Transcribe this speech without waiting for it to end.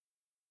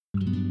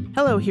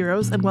Hello,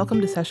 heroes, and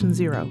welcome to Session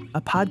Zero,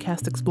 a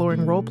podcast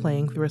exploring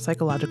role-playing through a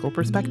psychological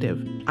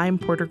perspective. I'm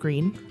Porter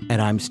Green.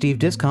 And I'm Steve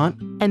Discont.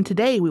 And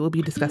today we will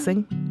be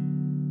discussing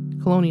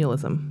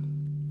colonialism.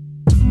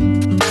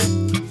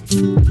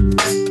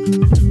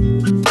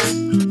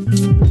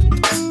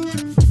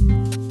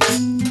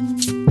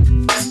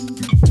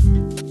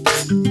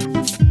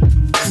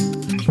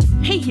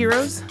 Hey,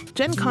 heroes!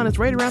 Gen Con is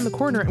right around the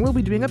corner, and we'll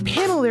be doing a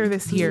panel there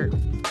this year.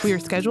 We are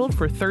scheduled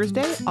for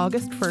Thursday,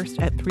 August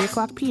 1st at 3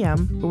 o'clock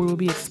p.m., where we will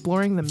be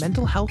exploring the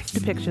mental health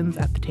depictions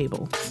at the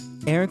table.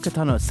 Aaron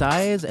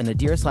Catano-Saez and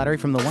Nadir Slattery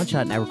from the One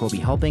Shot Network will be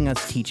helping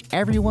us teach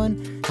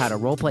everyone how to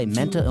roleplay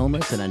mental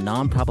illness in a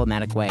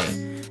non-problematic way.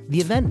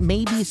 The event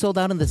may be sold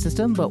out in the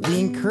system, but we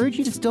encourage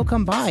you to still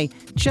come by,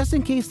 just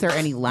in case there are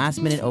any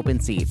last-minute open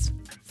seats.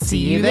 See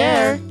you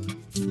there!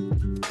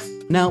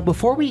 Now,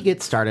 before we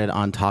get started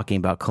on talking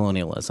about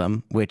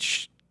colonialism,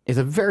 which is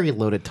a very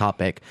loaded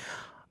topic,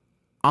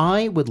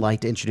 I would like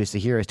to introduce the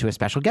heroes to a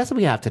special guest that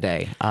we have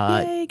today.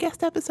 Yay,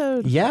 guest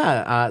episode.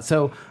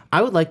 So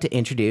I would like to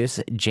introduce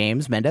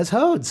James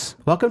Mendez-Hodes.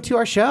 Welcome to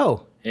our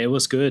show. Hey,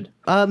 what's good?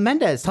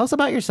 Mendez, tell us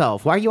about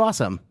yourself. Why are you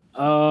awesome?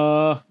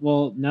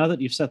 Well, now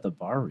that you've set the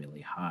bar really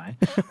high,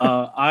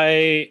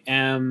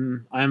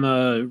 I'm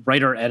a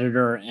writer,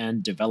 editor,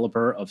 and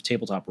developer of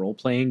tabletop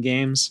role-playing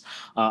games.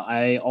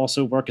 I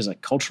also work as a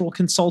cultural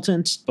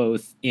consultant,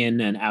 both in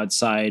and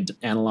outside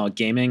analog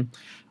gaming.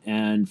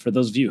 And for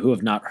those of you who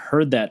have not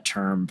heard that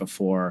term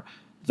before,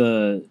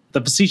 the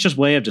facetious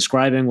way of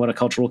describing what a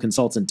cultural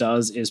consultant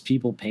does is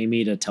people pay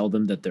me to tell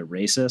them that they're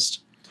racist.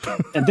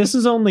 And this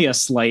is only a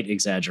slight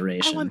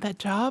exaggeration. I want that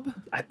job.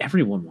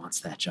 Everyone wants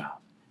that job,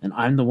 and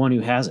I'm the one who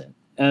has it.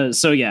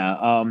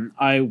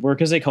 I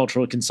work as a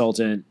cultural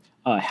consultant,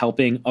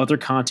 helping other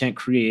content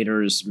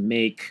creators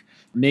make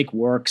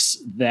works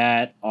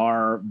that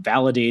are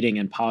validating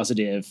and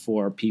positive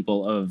for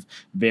people of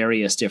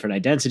various different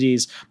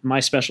identities. My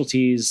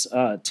specialties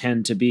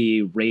tend to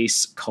be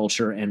race,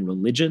 culture, and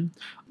religion,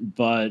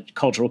 but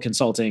cultural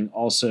consulting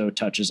also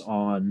touches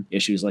on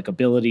issues like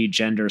ability,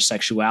 gender,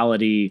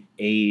 sexuality,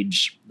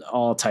 age,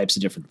 all types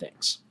of different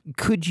things.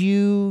 Could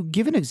you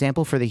give an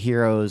example for the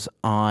heroes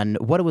on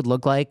what it would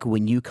look like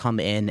when you come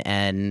in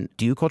and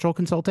do cultural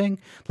consulting?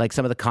 Like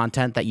some of the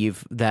content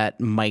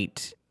that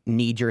might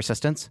need your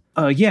assistance?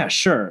 Yeah,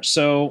 sure.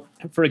 So,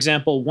 for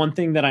example, one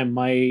thing that I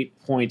might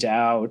point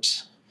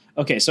out.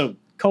 Okay, so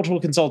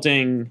cultural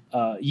consulting.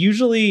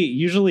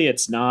 Usually,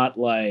 it's not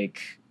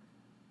like.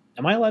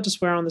 Am I allowed to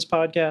swear on this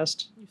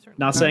podcast?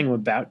 Not saying I'm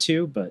about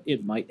to, but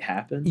it might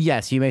happen.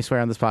 Yes, you may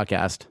swear on this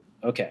podcast.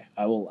 Okay,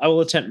 I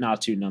will attempt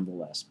not to,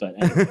 nonetheless. But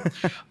anyway.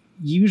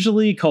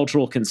 Usually,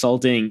 cultural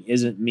consulting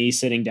isn't me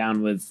sitting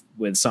down with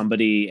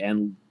somebody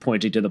and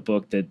pointing to the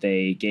book that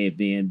they gave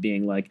me and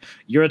being like,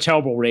 you're a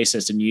terrible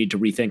racist and you need to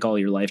rethink all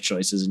your life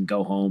choices and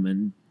go home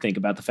and think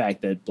about the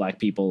fact that black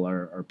people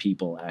are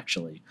people,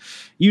 actually.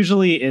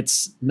 Usually,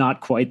 it's not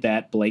quite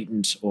that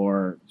blatant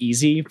or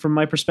easy from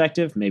my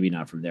perspective, maybe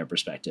not from their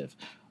perspective.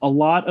 A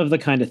lot of the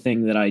kind of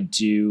thing that I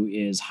do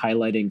is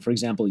highlighting, for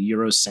example,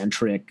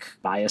 Eurocentric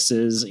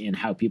biases in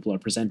how people are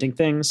presenting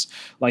things.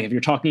 Like if you're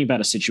talking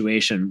about a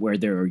situation where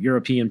there are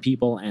European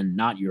people and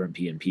not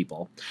European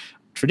people,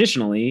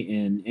 traditionally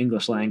in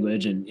English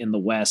language and in the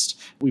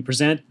West, we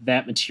present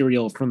that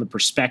material from the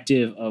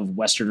perspective of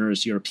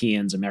Westerners,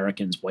 Europeans,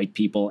 Americans, white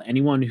people,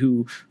 anyone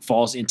who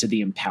falls into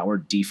the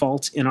empowered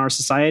default in our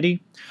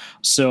society.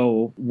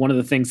 So one of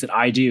the things that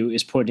I do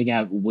is pointing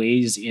out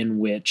ways in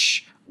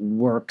which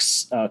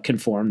works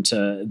conform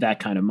to that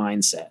kind of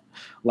mindset.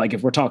 Like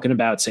if we're talking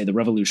about, say, the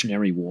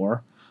Revolutionary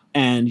War,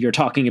 and you're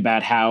talking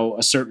about how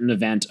a certain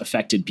event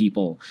affected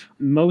people.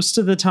 Most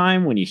of the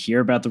time when you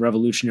hear about the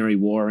Revolutionary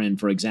War in,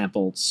 for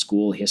example,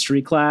 school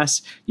history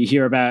class, you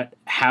hear about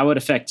how it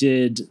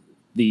affected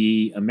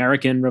the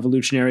American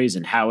revolutionaries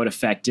and how it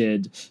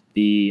affected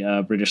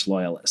the British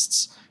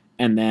loyalists.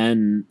 And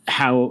then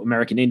how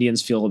American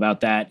Indians feel about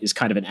that is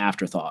kind of an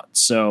afterthought.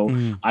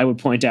 So I would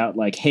point out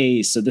like,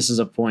 hey, so this is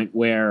a point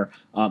where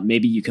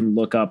maybe you can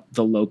look up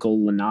the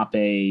local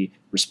Lenape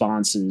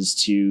responses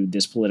to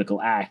this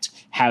political act.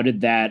 How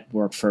did that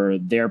work for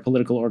their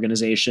political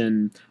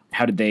organization?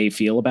 How did they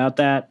feel about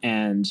that?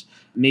 And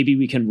maybe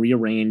we can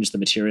rearrange the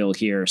material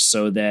here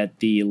so that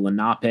the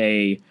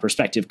Lenape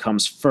perspective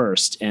comes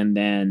first and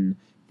then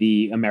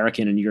the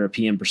American and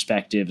European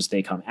perspectives,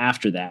 they come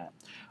after that.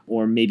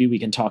 Or maybe we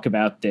can talk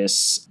about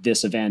this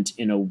event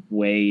in a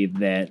way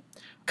that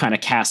kind of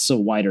casts a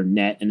wider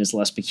net and is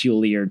less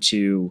peculiar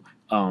to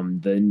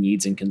the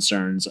needs and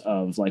concerns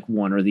of like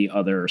one or the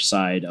other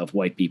side of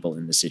white people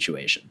in the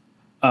situation.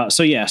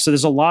 So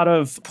there's a lot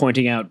of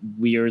pointing out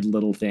weird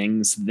little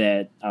things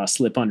that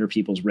slip under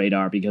people's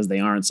radar because they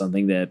aren't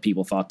something that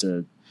people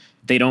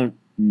they don't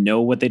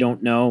know what they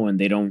don't know, and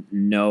they don't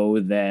know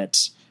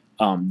that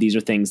these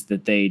are things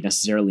that they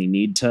necessarily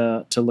need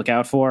to look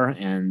out for.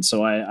 And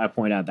so I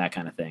point out that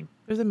kind of thing.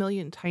 There's a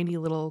million tiny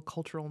little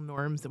cultural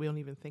norms that we don't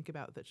even think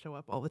about that show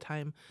up all the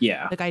time.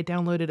 Yeah. Like I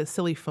downloaded a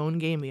silly phone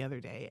game the other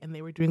day and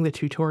they were doing the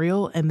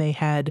tutorial and they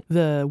had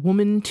the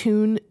woman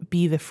toon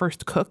be the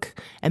first cook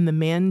and the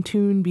man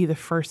toon be the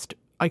first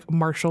like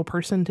martial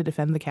person to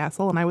defend the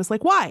castle. And I was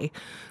like, why?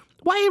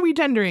 Why are we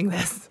gendering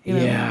this? You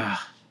know?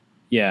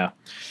 Yeah.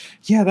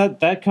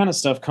 That kind of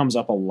stuff comes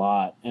up a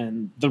lot.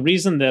 And the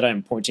reason that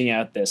I'm pointing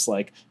out this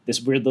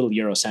weird little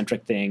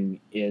Eurocentric thing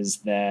is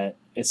that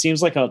it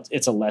seems like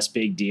it's a less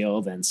big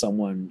deal than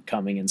someone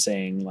coming and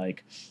saying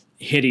like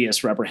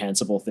hideous,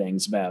 reprehensible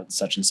things about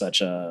such and such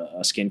a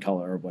skin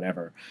color or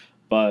whatever.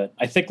 But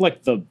I think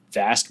like the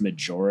vast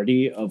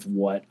majority of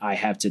what I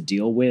have to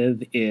deal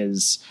with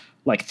is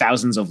like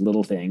thousands of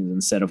little things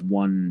instead of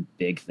one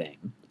big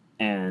thing.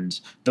 And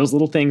those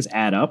little things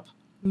add up.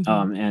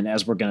 Mm-hmm. And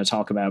as we're going to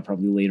talk about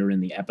probably later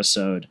in the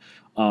episode,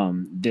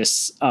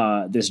 this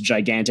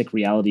gigantic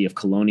reality of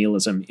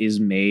colonialism is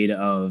made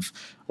of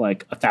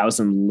like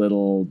 1,000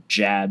 little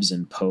jabs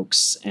and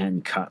pokes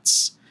and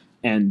cuts.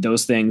 And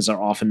those things are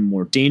often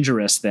more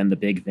dangerous than the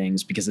big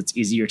things because it's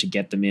easier to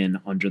get them in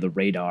under the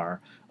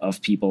radar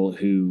of people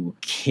who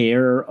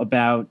care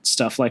about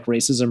stuff like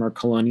racism or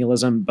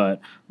colonialism, but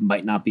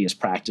might not be as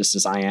practiced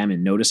as I am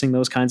in noticing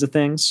those kinds of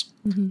things.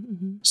 Mm-hmm,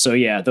 mm-hmm. So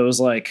yeah,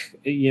 those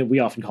we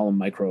often call them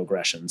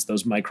microaggressions.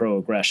 Those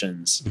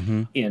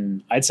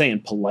microaggressions I'd say in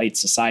polite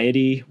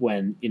society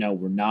when,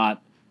 we're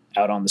not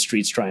out on the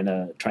streets trying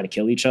to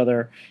kill each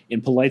other. In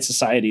polite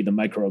society, the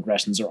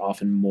microaggressions are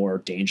often more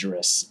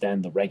dangerous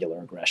than the regular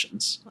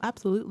aggressions.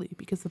 Absolutely,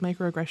 because the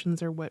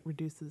microaggressions are what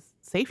reduces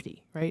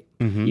safety, right?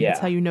 Mm-hmm. Yeah. That's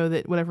how you know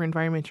that whatever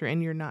environment you're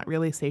in, you're not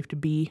really safe to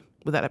be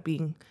without it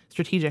being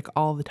strategic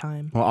all the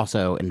time. Well,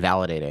 also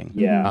invalidating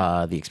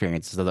the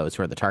experiences of those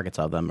who are the targets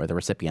of them or the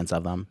recipients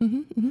of them.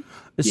 Mm-hmm,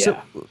 mm-hmm. So,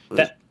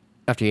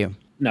 after you.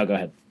 No, go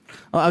ahead.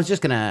 Well, I was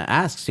just going to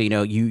ask, so,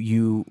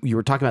 you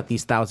were talking about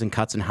these 1,000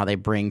 cuts and how they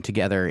bring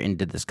together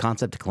into this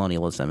concept of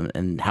colonialism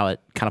and how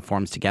it kind of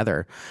forms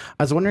together.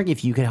 I was wondering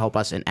if you could help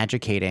us in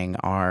educating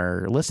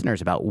our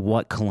listeners about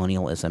what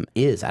colonialism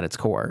is at its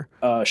core.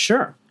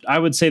 Sure. I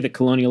would say that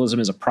colonialism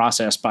is a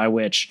process by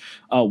which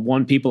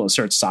one people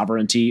asserts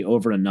sovereignty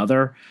over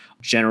another,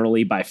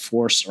 generally by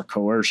force or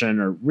coercion,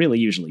 or really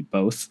usually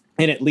both.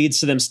 And it leads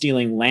to them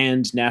stealing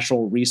land,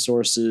 natural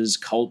resources,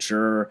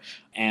 culture,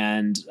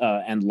 and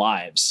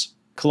lives.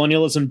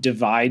 Colonialism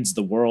divides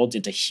the world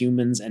into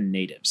humans and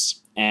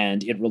natives,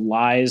 and it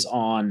relies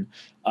on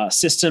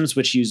systems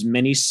which use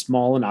many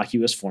small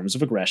innocuous forms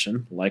of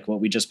aggression, like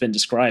what we've just been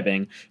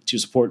describing, to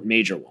support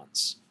major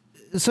ones.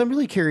 So I'm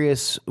really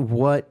curious I'm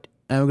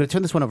going to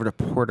turn this one over to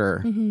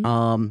Porter.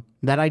 Mm-hmm.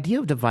 That idea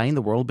of dividing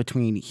the world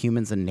between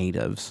humans and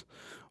natives.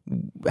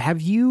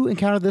 Have you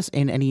encountered this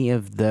in any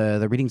of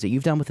the readings that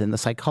you've done within the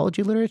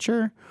psychology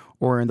literature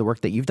or in the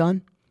work that you've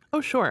done?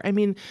 Oh, sure. I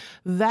mean,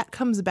 that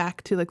comes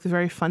back to like the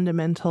very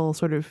fundamental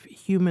sort of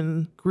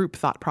human group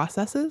thought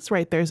processes,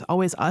 right? There's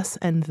always us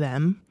and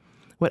them,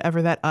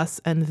 whatever that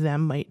us and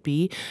them might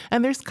be.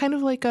 And there's kind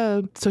of like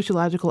a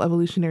sociological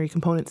evolutionary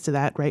components to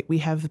that, right? We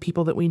have the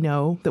people that we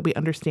know, that we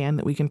understand,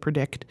 that we can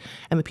predict,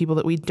 and the people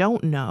that we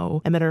don't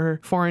know and that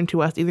are foreign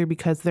to us either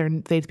because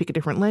they speak a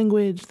different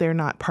language, they're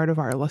not part of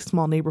our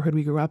small neighborhood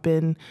we grew up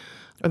in,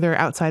 or they're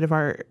outside of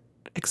our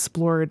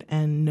explored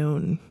and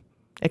known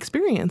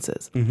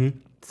experiences. Mm-hmm.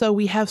 So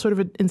we have sort of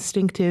an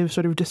instinctive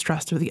sort of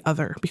distrust of the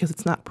other because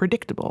it's not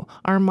predictable.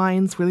 Our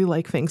minds really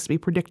like things to be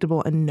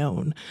predictable and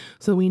known.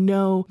 So we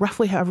know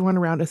roughly how everyone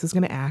around us is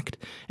going to act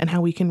and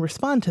how we can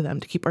respond to them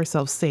to keep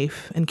ourselves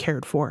safe and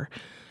cared for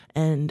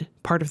and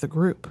part of the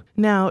group.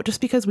 Now, just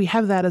because we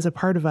have that as a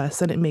part of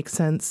us and it makes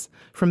sense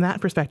from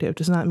that perspective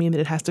does not mean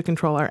that it has to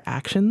control our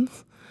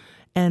actions.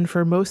 And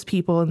for most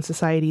people in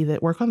society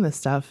that work on this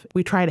stuff,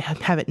 we try to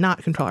have it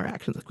not control our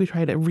actions. Like we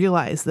try to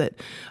realize that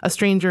a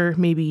stranger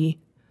may be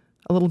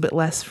a little bit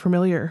less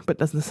familiar, but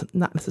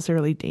not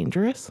necessarily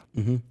dangerous,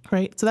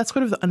 right? So that's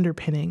sort of the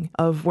underpinning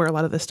of where a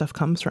lot of this stuff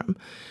comes from,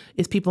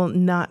 is people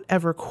not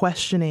ever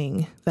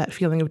questioning that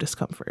feeling of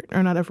discomfort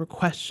or not ever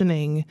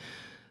questioning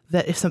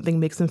that if something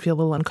makes them feel a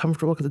little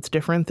uncomfortable because it's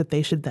different, that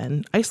they should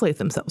then isolate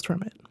themselves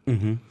from it.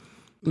 Mm-hmm.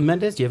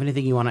 Mendez, do you have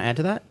anything you want to add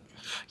to that?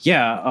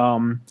 Yeah,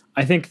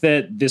 I think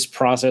that this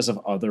process of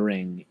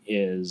othering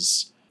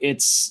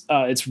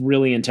it's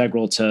really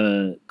integral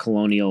to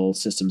colonial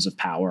systems of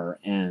power,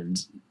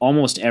 and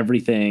almost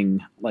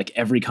everything, like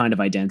every kind of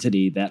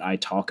identity that I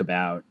talk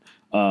about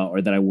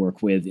or that I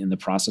work with in the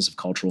process of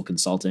cultural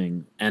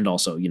consulting and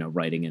also,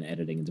 writing and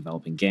editing and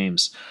developing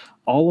games,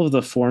 all of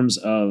the forms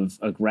of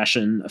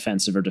aggression,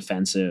 offensive or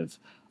defensive,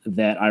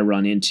 that I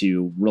run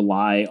into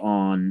rely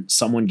on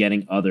someone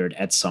getting othered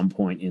at some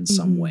point in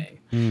some way.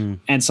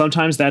 And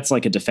sometimes that's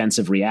like a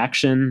defensive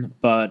reaction,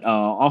 but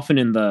often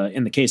in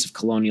the case of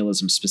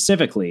colonialism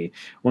specifically,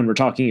 when we're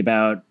talking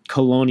about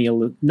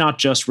colonial, not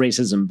just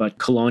racism, but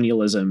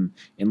colonialism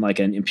in like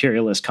an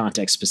imperialist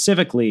context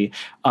specifically,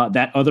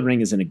 that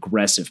othering is an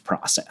aggressive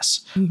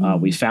process.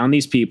 We found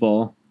these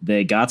people,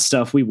 they got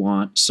stuff we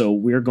want, so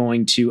we're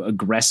going to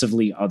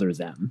aggressively other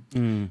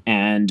them.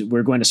 And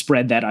we're going to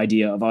spread that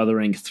idea of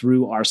othering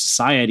through our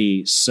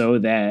society so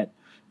that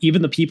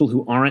even the people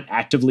who aren't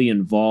actively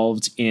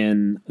involved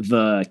in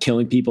the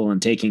killing people and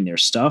taking their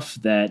stuff,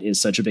 that is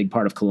such a big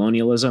part of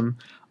colonialism,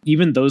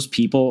 even those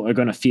people are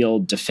going to feel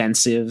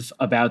defensive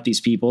about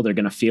these people. They're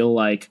going to feel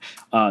like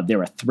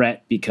they're a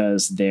threat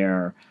because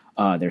they're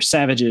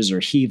savages or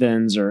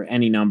heathens or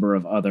any number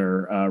of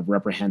other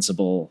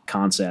reprehensible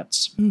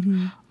concepts.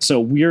 So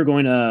we're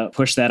going to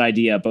push that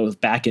idea both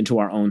back into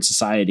our own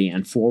society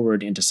and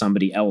forward into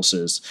somebody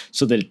else's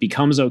so that it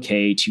becomes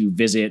okay to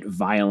visit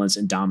violence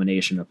and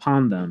domination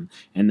upon them.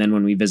 And then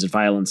when we visit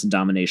violence and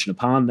domination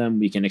upon them,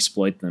 we can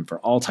exploit them for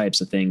all types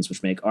of things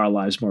which make our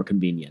lives more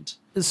convenient.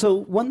 So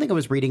one thing I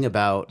was reading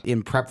about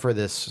in prep for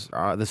this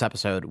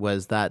episode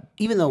was that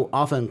even though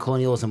often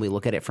colonialism, we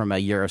look at it from a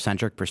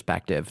Eurocentric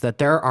perspective, that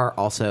there's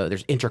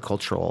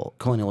intercultural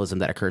colonialism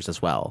that occurs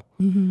as well.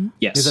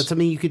 Yes. Is that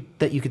something you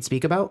could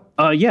speak about?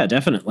 Yeah,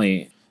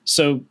 definitely.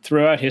 So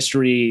throughout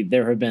history,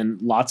 there have been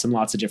lots and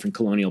lots of different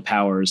colonial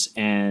powers.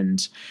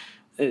 And,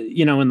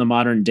 in the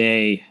modern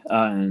day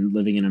and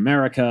living in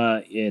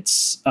America,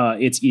 it's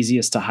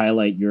easiest to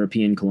highlight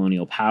European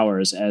colonial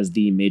powers as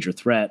the major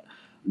threat.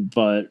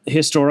 But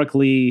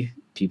historically,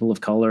 people of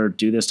color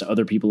do this to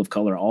other people of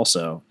color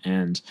also.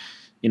 And,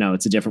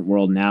 it's a different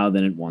world now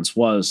than it once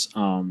was.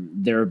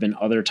 There have been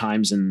other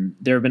times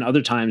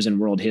in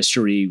world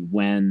history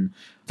when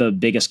the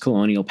biggest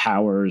colonial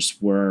powers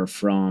were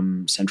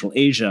from Central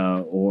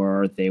Asia,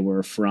 or they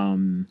were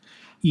from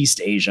East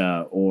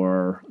Asia,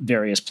 or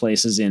various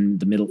places in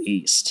the Middle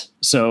East.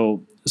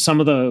 So some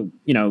of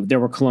there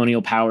were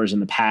colonial powers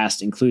in the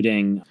past,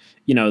 including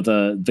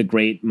the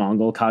great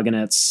Mongol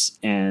Khaganates,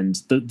 and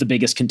the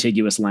biggest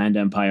contiguous land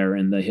empire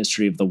in the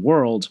history of the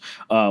world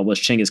was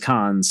Genghis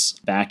Khan's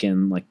back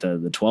in like the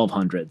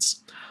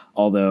 1200s.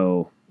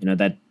 Although,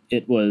 that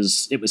it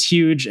was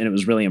huge and it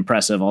was really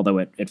impressive, although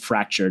it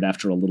fractured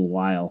after a little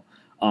while.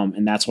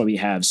 And that's why we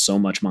have so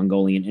much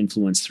Mongolian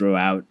influence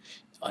throughout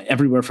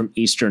everywhere from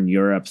Eastern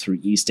Europe through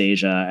East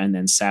Asia and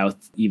then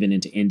south even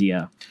into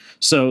India.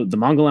 So the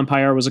Mongol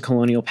Empire was a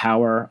colonial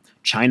power.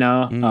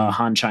 China,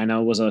 Han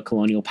China was a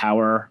colonial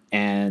power,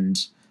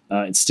 and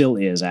it still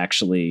is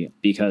actually,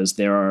 because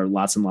there are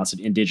lots and lots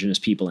of indigenous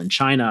people in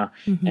China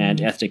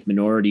and ethnic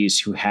minorities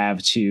who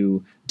have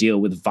to deal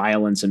with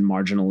violence and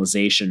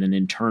marginalization and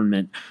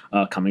internment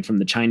coming from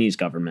the Chinese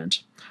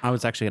government. I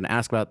was actually going to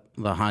ask about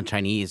the Han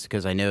Chinese,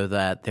 because I know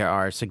that there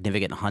are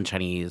significant Han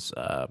Chinese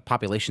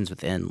populations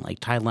within like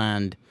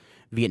Thailand,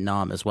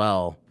 Vietnam as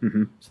well.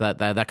 So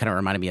that kind of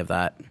reminded me of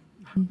that.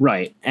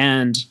 Right.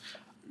 And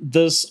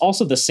there's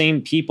also the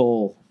same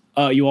people.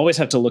 You always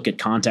have to look at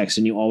context,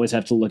 and you always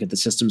have to look at the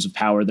systems of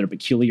power that are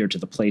peculiar to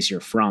the place you're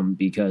from,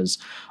 because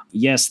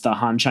yes, the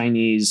Han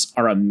Chinese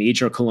are a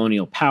major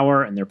colonial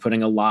power, and they're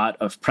putting a lot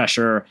of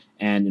pressure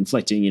and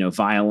inflicting,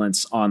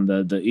 violence on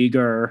the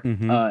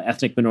Uyghur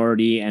ethnic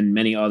minority and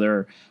many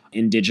other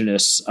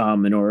indigenous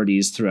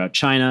minorities throughout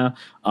China.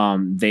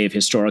 They've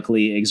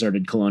historically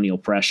exerted colonial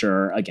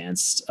pressure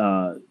against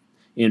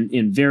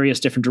in various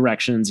different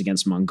directions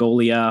against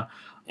Mongolia.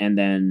 And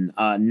then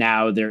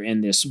now they're in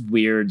this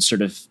weird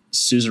sort of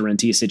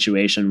suzerainty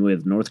situation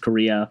with North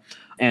Korea.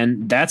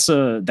 And that's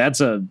a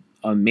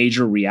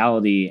major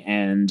reality.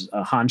 And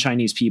Han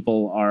Chinese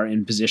people are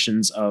in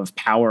positions of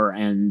power,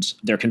 and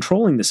they're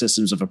controlling the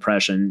systems of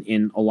oppression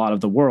in a lot of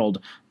the world.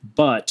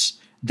 But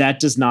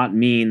that does not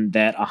mean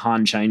that a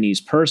Han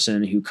Chinese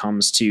person who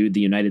comes to the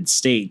United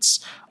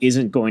States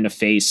isn't going to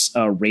face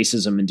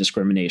racism and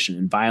discrimination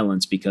and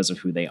violence because of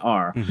who they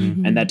are.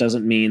 And that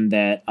doesn't mean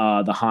that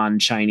the Han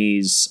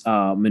Chinese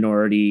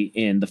minority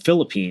in the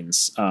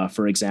Philippines,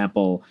 for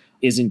example,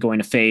 isn't going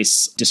to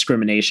face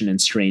discrimination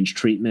and strange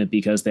treatment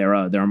because they're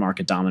a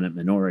market dominant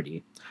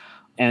minority.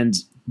 And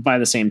by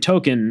the same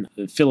token,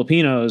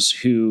 Filipinos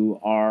who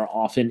are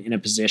often in a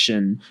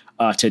position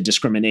to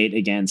discriminate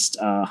against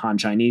Han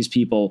Chinese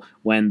people,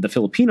 when the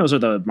Filipinos are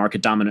the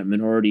market dominant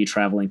minority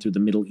traveling through the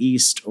Middle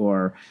East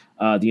or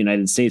the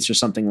United States or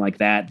something like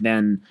that,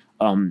 then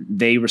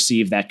they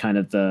receive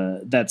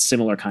that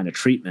similar kind of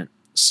treatment.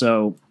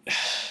 So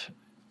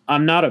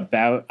I'm not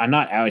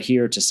out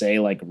here to say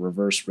like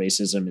reverse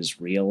racism is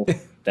real.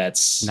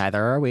 That's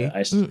neither are we.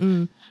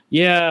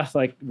 Yeah,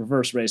 like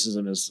reverse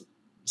racism is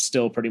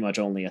still pretty much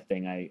only a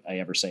thing I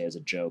ever say as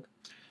a joke.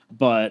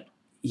 But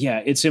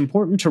yeah, it's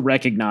important to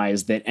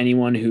recognize that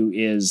anyone who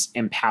is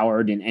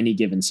empowered in any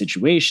given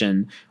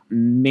situation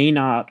may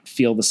not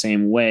feel the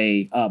same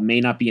way,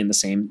 may not be in the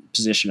same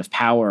position of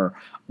power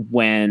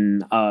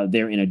when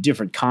they're in a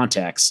different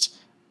context.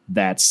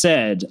 That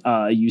said,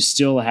 you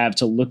still have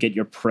to look at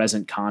your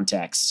present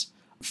context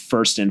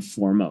first and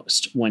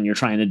foremost when you're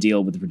trying to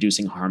deal with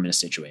reducing harm in a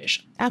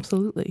situation.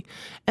 Absolutely.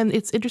 And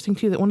it's interesting,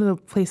 too, that one of the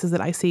places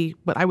that I see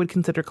what I would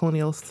consider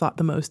colonialist thought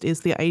the most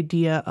is the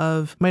idea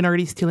of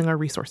minorities stealing our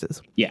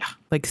resources. Yeah.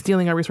 Like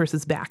stealing our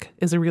resources back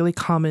is a really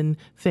common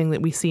thing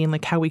that we see in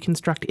like how we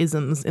construct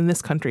isms in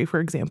this country, for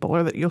example,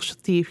 or that you'll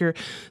see if you're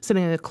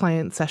sitting in a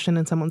client session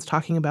and someone's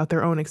talking about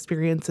their own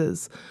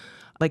experiences.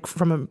 Like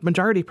from a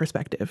majority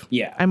perspective,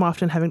 Yeah. I'm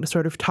often having to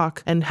sort of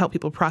talk and help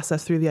people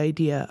process through the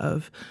idea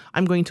of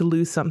I'm going to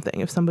lose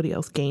something if somebody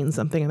else gains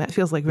something. And that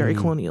feels like very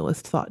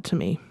colonialist thought to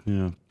me.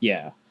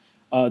 Yeah.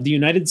 The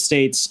United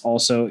States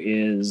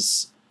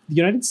is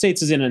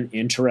in an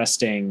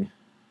interesting,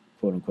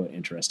 quote unquote,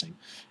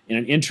 in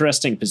an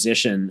interesting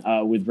position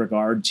with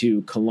regard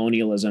to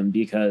colonialism,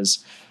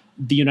 because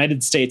the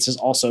United States has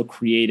also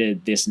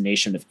created this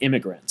nation of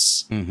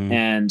immigrants.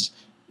 And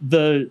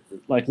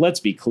let's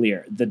be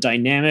clear, the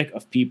dynamic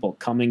of people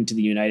coming to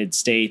the United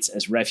States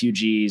as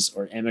refugees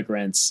or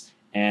immigrants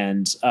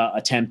and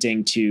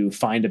attempting to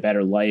find a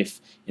better life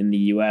in the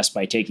U.S.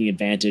 by taking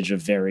advantage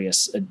of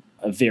various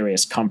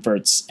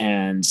comforts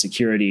and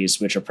securities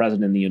which are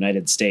present in the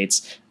United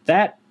States,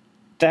 that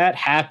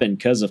happened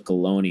because of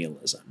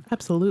colonialism.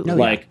 Absolutely.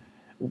 Like,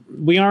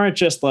 we aren't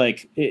just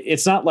like,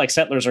 it's not like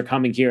settlers are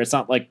coming here. It's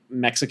not like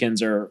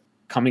Mexicans are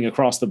coming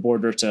across the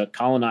border to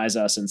colonize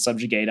us and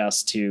subjugate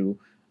us to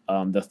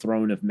the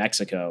throne of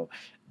Mexico.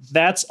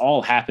 That's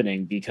all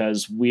happening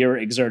because we're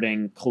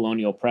exerting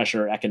colonial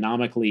pressure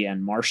economically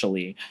and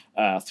martially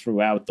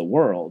throughout the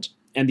world.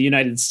 And the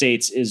United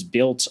States is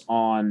built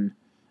on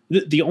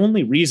the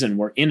only reason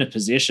we're in a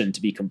position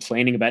to be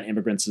complaining about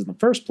immigrants in the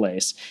first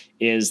place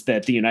is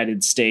that the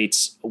United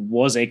States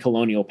was a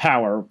colonial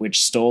power,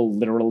 which stole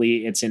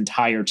literally its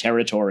entire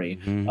territory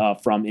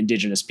from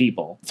indigenous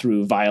people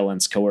through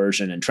violence,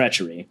 coercion, and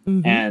treachery.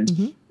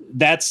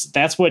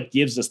 That's what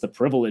gives us the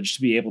privilege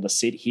to be able to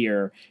sit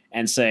here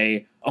and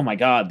say, oh my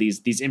God,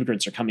 these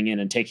immigrants are coming in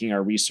and taking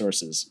our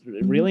resources.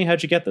 Really?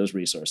 How'd you get those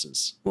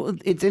resources? Well,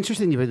 it's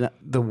interesting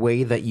the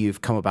way that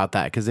you've come about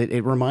that, because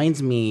it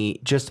reminds me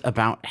just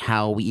about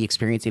how we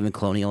experience even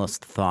colonialist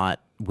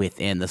thought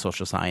within the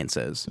social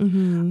sciences.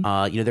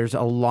 There's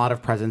a lot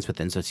of presence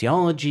within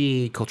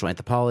sociology, cultural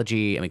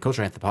anthropology. I mean,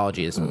 cultural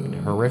anthropology is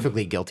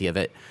horrifically guilty of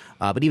it.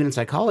 But even in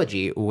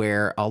psychology,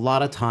 where a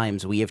lot of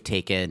times we have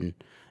taken,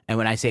 and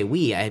when I say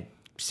we, I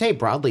say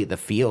broadly the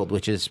field,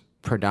 which is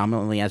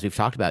predominantly, as we've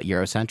talked about,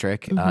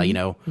 Eurocentric.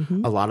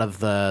 A lot of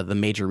the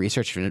major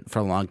research for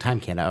a long time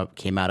came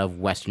out of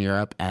Western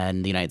Europe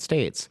and the United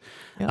States.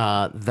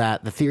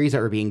 That the theories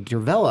that were being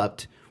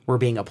developed were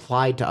being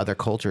applied to other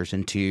cultures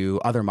and to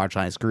other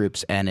marginalized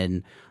groups. And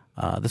in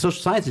the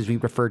social sciences, we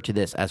refer to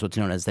this as what's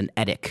known as an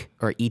etic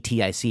or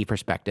ETIC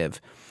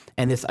perspective.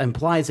 And this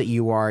implies that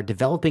you are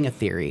developing a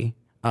theory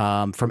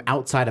from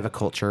outside of a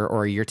culture,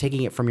 or you're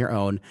taking it from your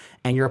own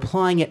and you're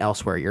applying it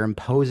elsewhere. You're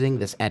imposing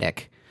this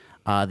etic,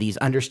 these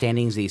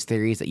understandings, these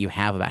theories that you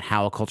have about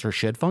how a culture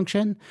should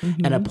function,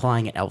 and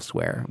applying it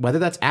elsewhere, whether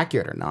that's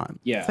accurate or not.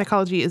 Yeah.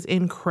 Psychology is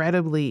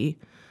incredibly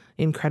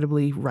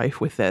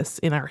rife with this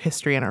in our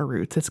history and our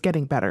roots. It's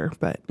getting better,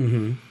 but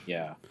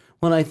Yeah.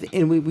 Well,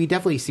 and we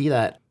definitely see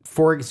that.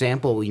 For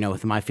example,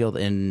 with my field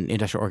in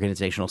industrial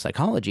organizational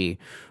psychology,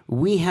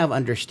 we have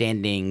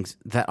understandings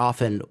that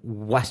often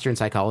Western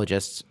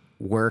psychologists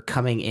were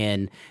coming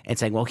in and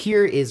saying, well,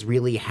 here is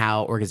really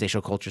how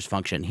organizational cultures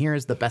function.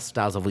 Here's the best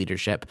styles of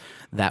leadership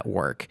that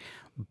work.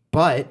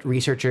 But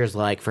researchers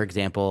like, for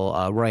example,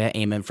 Roya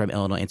Amen from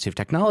Illinois Institute of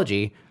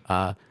Technology,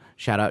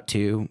 shout out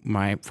to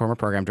my former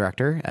program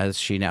director, as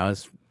she now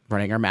is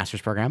running our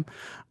master's program.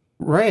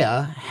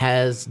 Roya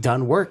has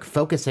done work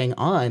focusing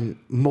on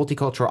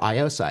multicultural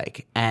IO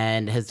psych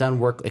and has done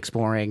work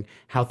exploring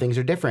how things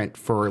are different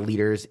for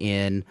leaders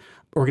in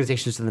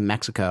organizations in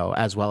Mexico,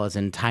 as well as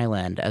in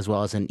Thailand, as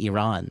well as in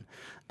Iran,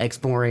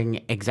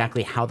 exploring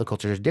exactly how the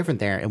cultures are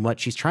different there. And what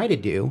she's trying to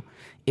do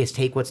is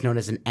take what's known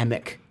as an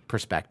emic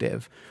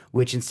perspective,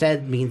 which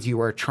instead means you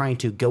are trying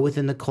to go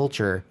within the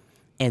culture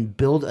and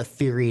build a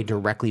theory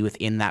directly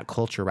within that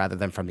culture rather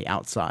than from the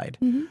outside.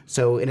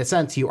 So in a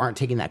sense, you aren't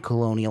taking that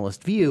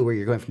colonialist view where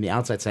you're going from the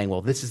outside saying,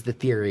 well, this is the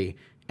theory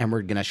and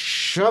we're going to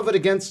shove it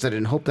against it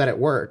and hope that it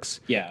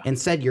works. Yeah.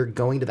 Instead, you're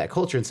going to that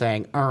culture and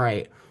saying, all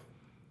right,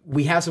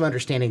 we have some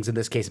understandings in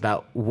this case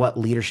about what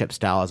leadership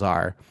styles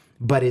are,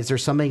 but is there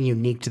something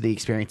unique to the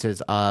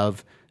experiences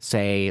of,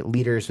 say,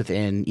 leaders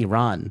within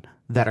Iran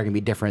that are going to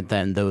be different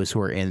than those who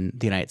are in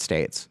the United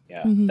States?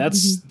 Yeah,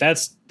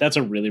 that's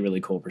a really,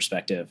 really cool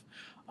perspective.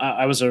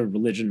 I was a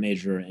religion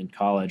major in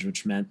college,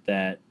 which meant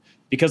that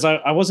because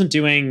I wasn't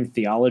doing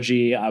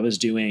theology, I was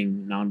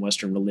doing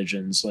non-Western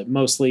religions, like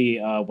mostly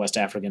West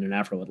African and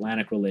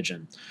Afro-Atlantic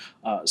religion.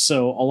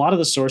 So a lot of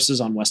the sources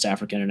on West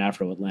African and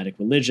Afro-Atlantic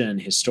religion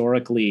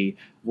historically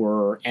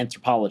were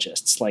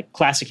anthropologists, like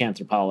classic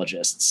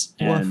anthropologists.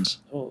 And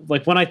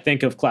like when I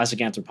think of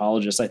classic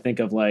anthropologists, I think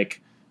of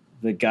like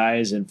the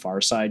guys in Far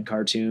Side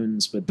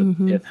cartoons with the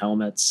pith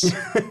helmets.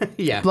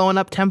 Yeah. blowing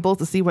up temples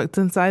to see what's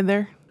inside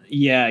there.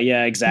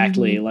 Yeah,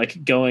 exactly.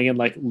 Like going and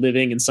like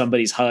living in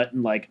somebody's hut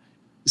and like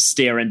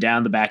staring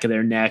down the back of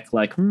their neck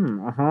like,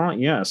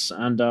 yes.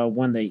 And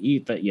when they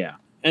eat that, yeah.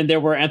 And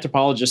there were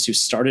anthropologists who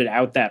started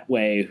out that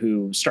way,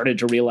 who started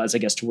to realize, I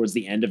guess, towards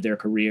the end of their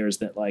careers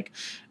that, like,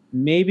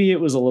 maybe it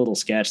was a little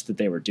sketch that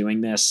they were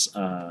doing this.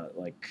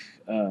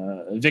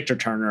 Victor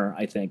Turner,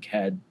 I think,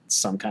 had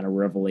some kind of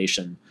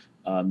revelation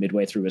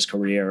midway through his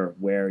career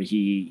where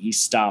he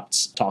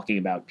stopped talking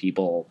about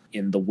people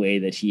in the way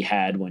that he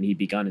had when he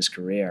begun his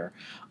career.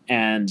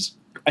 And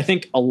I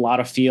think a lot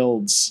of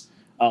fields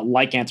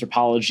like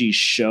anthropology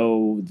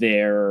show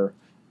their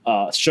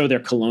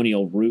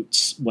colonial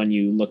roots when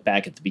you look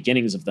back at the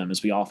beginnings of them,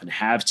 as we often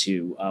have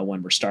to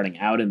when we're starting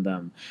out in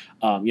them.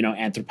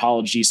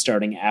 Anthropology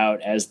starting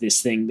out as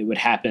this thing that would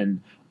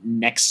happen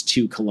next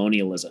to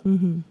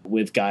colonialism,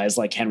 with guys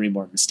like Henry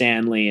Morton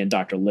Stanley and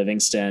Dr.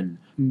 Livingston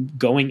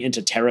going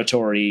into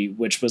territory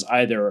which was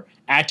either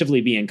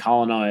actively being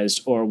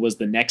colonized or was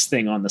the next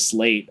thing on the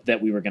slate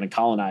that we were going to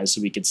colonize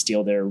so we could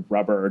steal their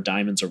rubber or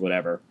diamonds or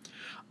whatever.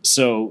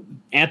 So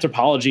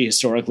anthropology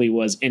historically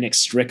was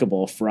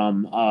inextricable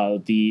from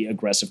the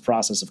aggressive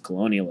process of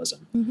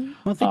colonialism.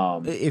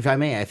 Well, if I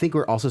may, I think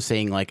we're also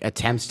seeing like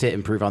attempts to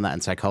improve on that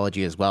in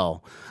psychology as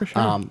well. For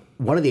sure.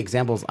 One of the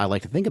examples I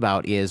like to think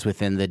about is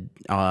within the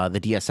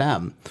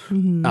DSM.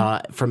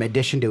 From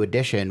edition to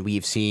edition,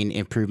 we've seen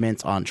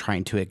improvements on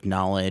trying to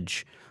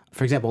acknowledge,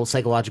 for example,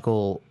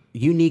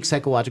 unique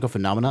psychological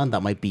phenomenon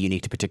that might be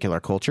unique to particular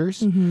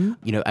cultures.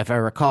 If I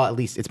recall, at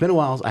least it's been a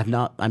while. I'm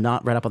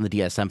not read up on the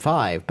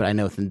DSM-5, but I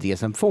know within the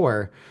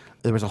DSM-4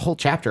 there was a whole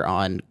chapter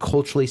on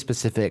culturally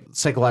specific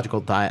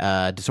psychological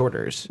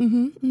disorders.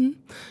 And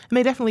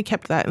they definitely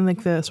kept that in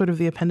like the sort of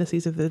the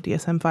appendices of the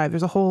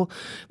DSM-5.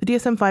 The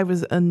DSM-5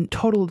 was a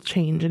total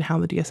change in how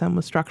the DSM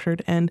was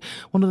structured. And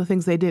one of the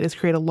things they did is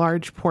create a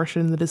large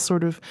portion that is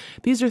sort of,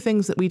 these are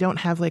things that we don't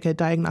have like a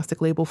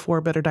diagnostic label for,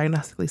 but are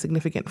diagnostically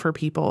significant for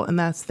people. And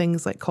that's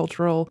things like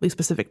culturally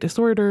specific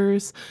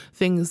disorders,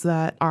 things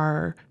that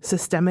are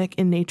systemic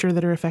in nature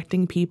that are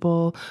affecting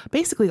people,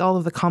 basically all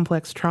of the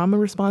complex trauma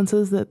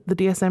responses that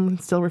the DSM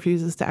still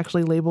refuses to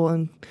actually label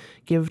and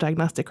give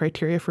diagnostic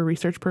criteria for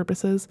research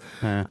purposes.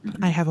 I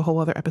have a whole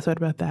other episode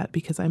about that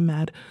because I'm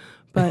mad.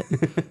 But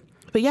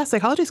yeah,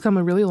 psychology's come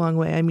a really long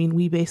way. I mean,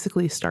 we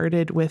basically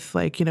started with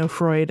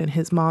Freud and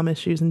his mom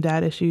issues and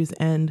dad issues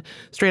and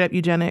straight up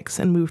eugenics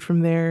and moved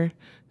from there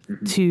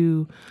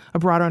to a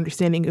broader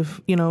understanding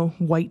of,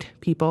 white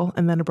people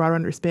and then a broader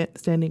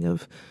understanding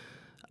of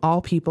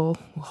all people,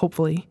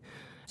 hopefully.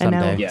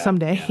 And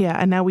someday.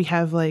 And now we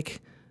have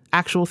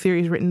actual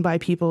theories written by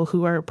people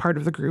who are part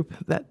of the group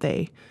that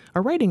they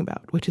are writing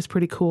about, which is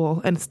pretty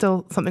cool. And it's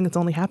still something that's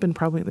only happened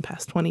probably in the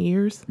past 20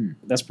 years.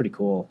 That's pretty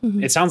cool.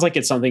 It sounds like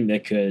it's something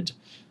that could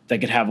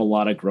have a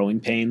lot of growing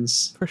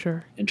pains. For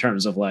sure. In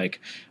terms of if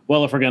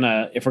we're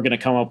gonna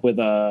come up with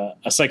a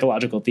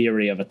psychological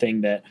theory of a thing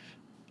that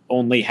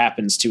only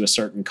happens to a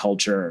certain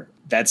culture,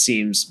 that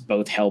seems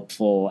both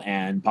helpful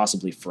and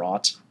possibly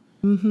fraught.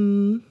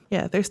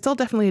 Yeah, there's still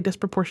definitely a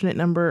disproportionate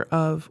number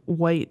of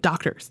white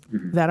doctors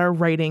that are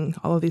writing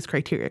all of these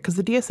criteria because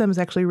the DSM is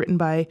actually written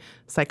by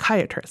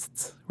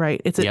psychiatrists,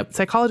 right?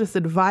 Psychologists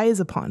advise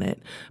upon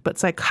it, but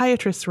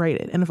psychiatrists write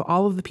it. And of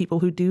all of the people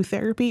who do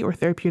therapy or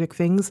therapeutic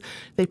things,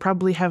 they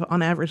probably have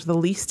on average the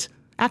least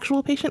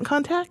actual patient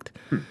contact.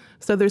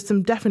 So there's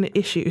some definite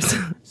issues.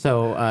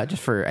 So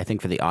just for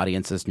the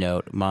audience's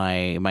note,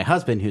 my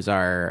husband, who's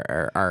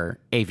our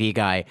AV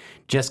guy,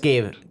 just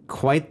gave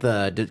quite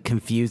the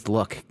confused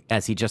look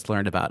as he just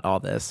learned about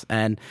all this.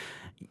 And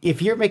if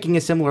you're making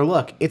a similar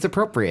look, it's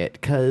appropriate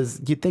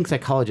because you'd think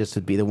psychologists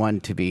would be the one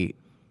to be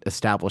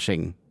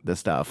establishing this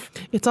stuff.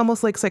 It's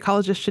almost like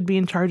psychologists should be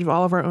in charge of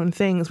all of our own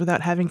things without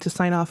having to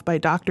sign off by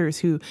doctors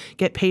who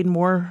get paid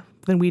more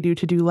than we do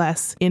to do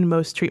less in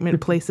most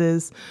treatment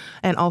places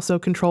and also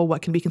control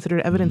what can be considered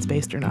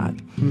evidence-based or not.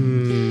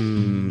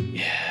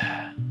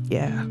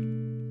 Yeah.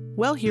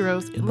 Well,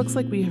 heroes, it looks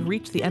like we have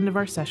reached the end of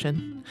our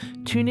session.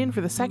 Tune in for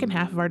the second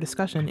half of our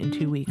discussion in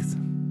 2 weeks.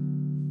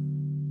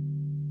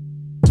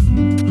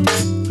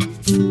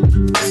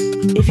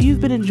 If you've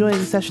been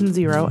enjoying Session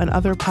Zero and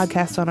other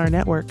podcasts on our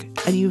network,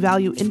 and you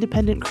value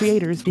independent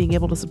creators being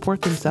able to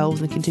support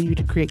themselves and continue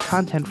to create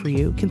content for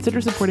you, consider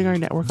supporting our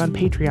network on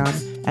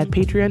Patreon at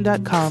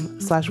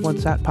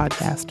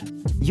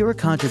patreon.com/OneShotPodcast. Your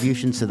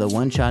contributions to the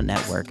One Shot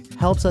Network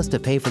helps us to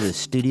pay for the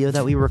studio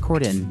that we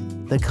record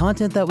in, the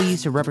content that we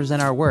use to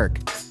represent our work,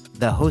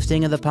 the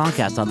hosting of the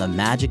podcast on the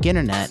magic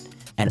internet,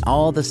 and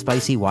all the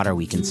spicy water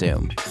we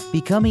consume.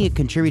 Becoming a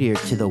contributor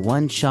to the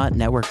One Shot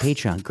Network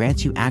Patreon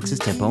grants you access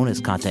to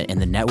bonus content in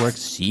the network's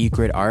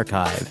secret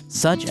archive,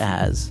 such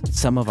as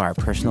some of our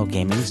personal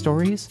gaming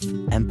stories,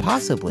 and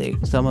possibly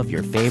some of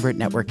your favorite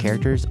network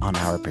characters on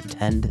our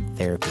pretend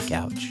therapy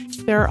couch.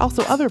 There are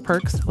also other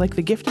perks like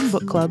the Gifting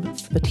Book Club,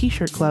 the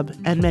T-Shirt Club,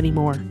 and many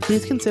more.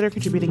 Please consider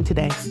contributing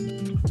today.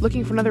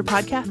 Looking for another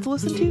podcast to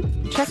listen to?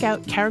 Check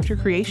out Character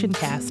Creation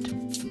Cast.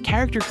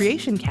 Character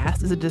Creation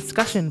Cast is a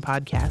discussion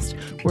podcast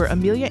where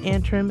Amelia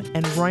Antrim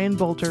and Ryan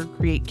Bolter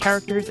create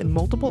characters in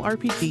multiple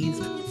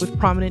RPGs with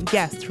prominent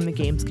guests from the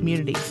game's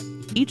community.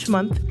 Each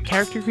month,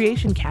 Character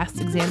Creation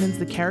Cast examines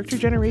the character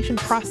generation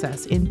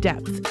process in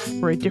depth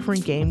for a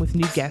different game with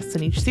new guests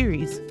in each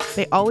series.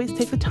 They always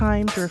take the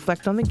time to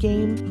reflect on the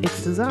game,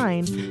 its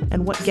design,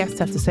 and what guests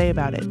have to say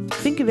about it.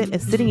 Think of it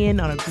as sitting in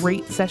on a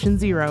great Session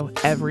Zero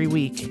every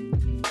week.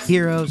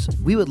 Heroes,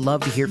 we would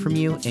love to hear from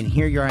you and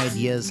hear your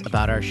ideas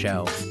about our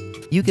show.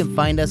 You can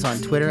find us on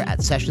Twitter at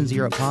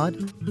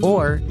SessionZeroPod,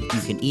 or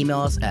you can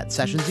email us at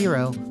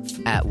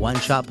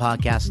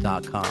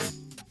sessionzero@oneshotpodcast.com.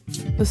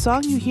 The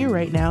song you hear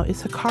right now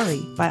is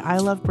Hikari by I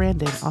Love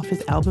Brandon off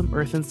his album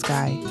Earth and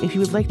Sky. If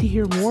you would like to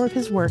hear more of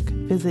his work,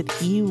 visit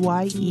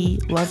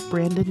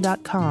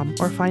EYELoveBrandon.com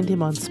or find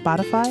him on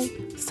Spotify,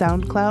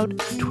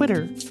 SoundCloud,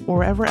 Twitter, or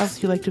wherever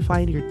else you like to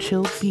find your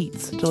chilled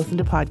beats to listen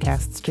to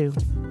podcasts to.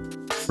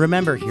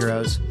 Remember,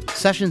 heroes,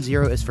 Session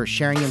Zero is for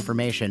sharing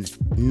information,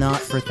 not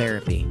for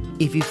therapy.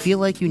 If you feel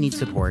like you need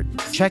support,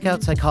 check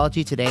out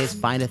Psychology Today's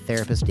Find a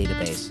Therapist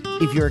database.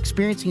 If you're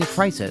experiencing a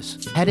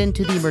crisis, head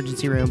into the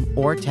emergency room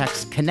or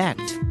text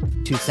CONNECT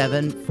to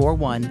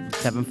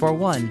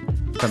 741-741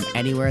 from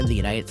anywhere in the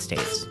United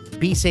States.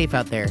 Be safe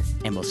out there,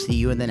 and we'll see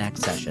you in the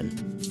next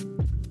session.